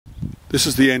This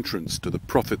is the entrance to the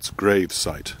Prophet's grave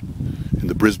site in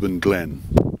the Brisbane Glen,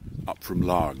 up from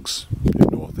Largs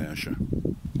in North Ayrshire.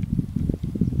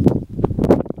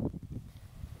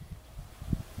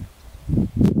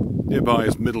 Nearby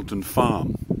is Middleton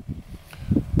Farm.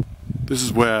 This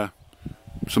is where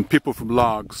some people from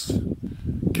Largs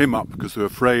came up because they were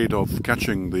afraid of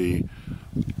catching the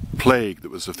plague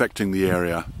that was affecting the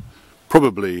area.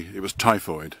 Probably it was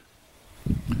typhoid.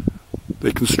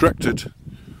 They constructed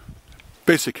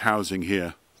basic housing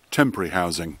here, temporary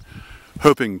housing,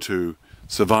 hoping to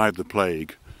survive the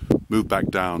plague, move back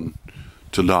down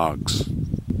to Largs.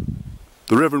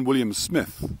 The Reverend William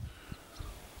Smith,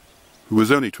 who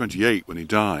was only 28 when he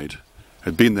died,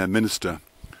 had been their minister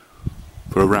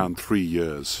for around 3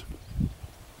 years.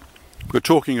 We're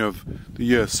talking of the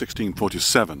year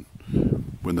 1647,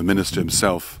 when the minister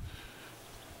himself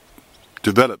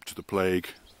developed the plague,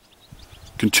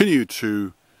 continued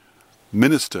to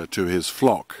minister to his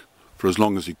flock for as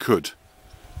long as he could.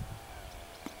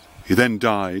 He then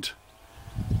died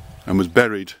and was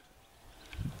buried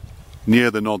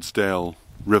near the Nodsdale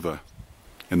River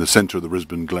in the centre of the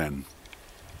Brisbane Glen.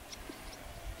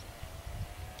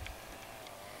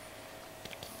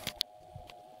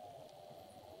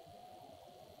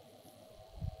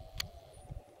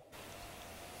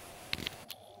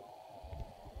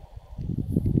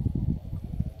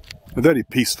 A very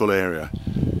peaceful area.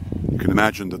 You can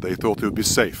imagine that they thought they would be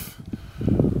safe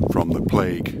from the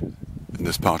plague in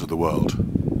this part of the world.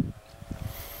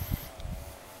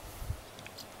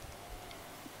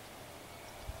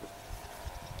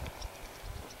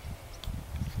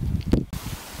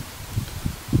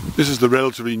 This is the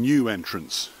relatively new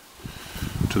entrance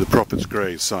to the Prophet's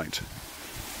grave site.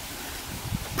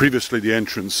 Previously the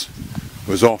entrance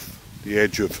was off the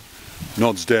edge of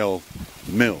Nodsdale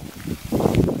Mill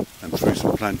and through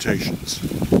some plantations.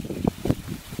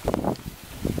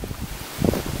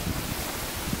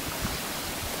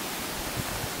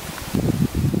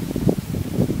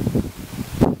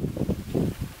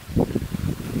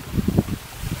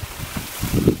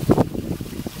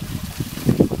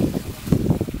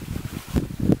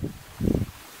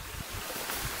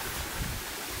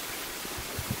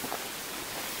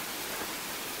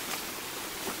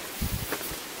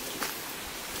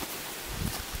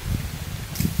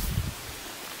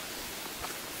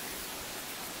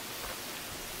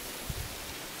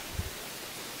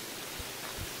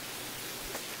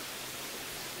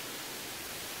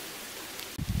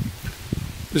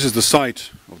 This is the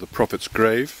site of the Prophet's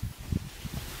grave,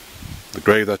 the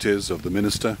grave that is of the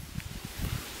minister,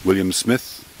 William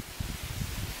Smith.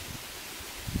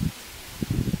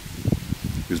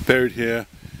 He was buried here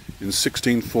in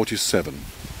 1647.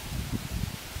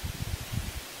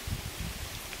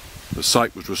 The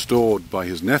site was restored by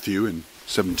his nephew in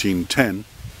 1710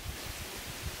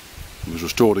 and was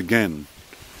restored again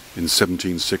in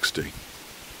 1760.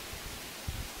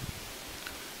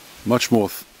 Much more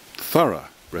thorough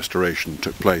restoration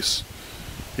took place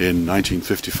in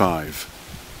 1955.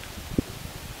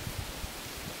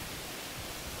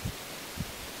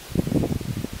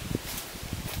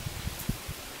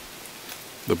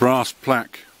 The brass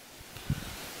plaque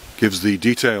gives the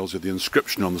details of the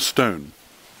inscription on the stone.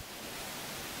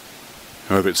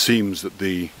 However, it seems that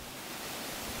the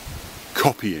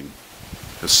copying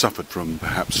has suffered from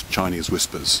perhaps Chinese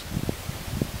whispers.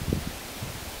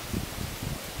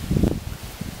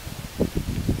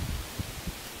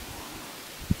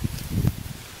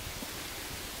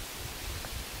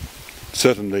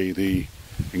 Certainly the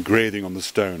engraving on the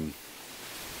stone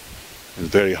is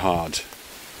very hard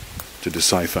to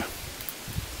decipher.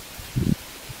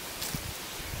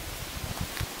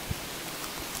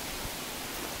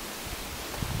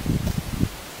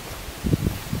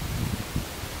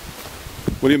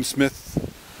 William Smith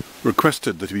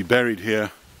requested that he be buried here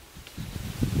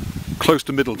close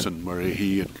to Middleton, where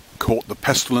he had caught the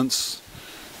pestilence,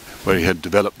 where he had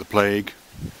developed the plague.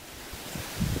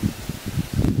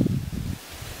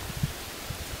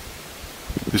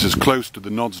 This is close to the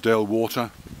Nodsdale water,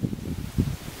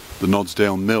 the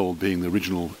Nodsdale Mill being the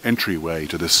original entryway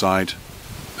to this site,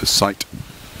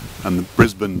 and the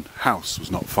Brisbane house was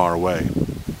not far away.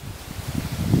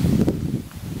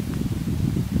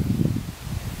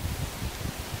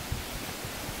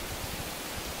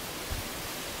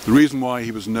 The reason why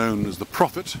he was known as the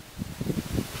Prophet,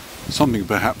 something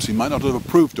perhaps he might not have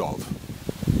approved of,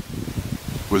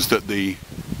 was that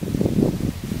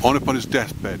upon his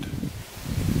deathbed,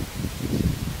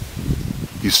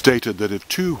 he stated that if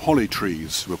 2 holly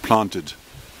trees were planted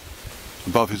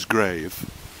above his grave,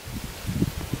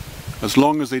 as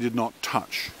long as they did not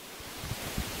touch,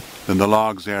 then the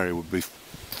Largs area would be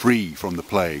free from the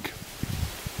plague.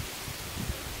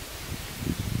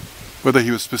 Whether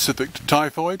he was specific to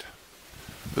typhoid,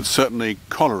 but certainly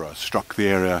cholera struck the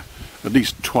area at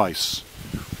least twice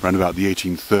around about the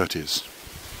 1830s.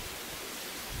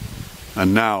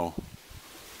 And now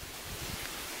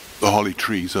the holly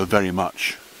trees are very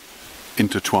much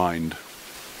intertwined.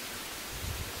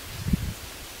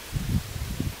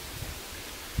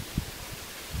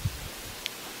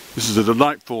 This is a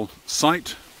delightful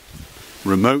site,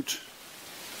 remote,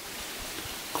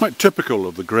 quite typical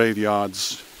of the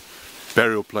graveyards,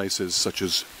 burial places such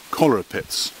as cholera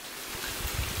pits.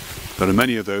 There are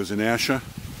many of those in Ayrshire.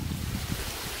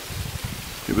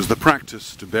 It was the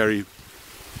practice to bury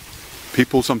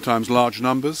people, sometimes large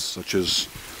numbers, such as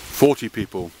 40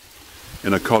 people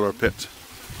in a cholera pit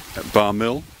at Bar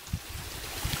Mill,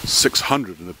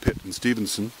 600 in a pit in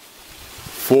Stevenson,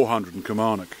 400 in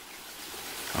Kilmarnock,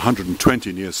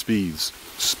 120 near Spears.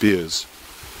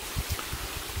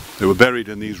 They were buried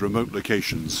in these remote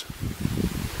locations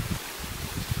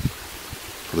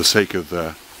for the sake of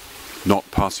not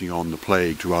passing on the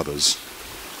plague to others,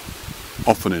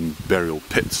 often in burial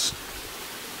pits.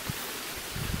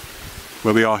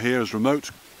 Where we are here is remote,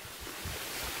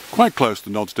 quite close to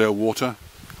Nodsdale Water,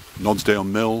 Nodsdale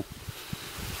Mill,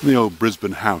 and the old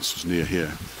Brisbane house was near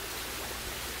here.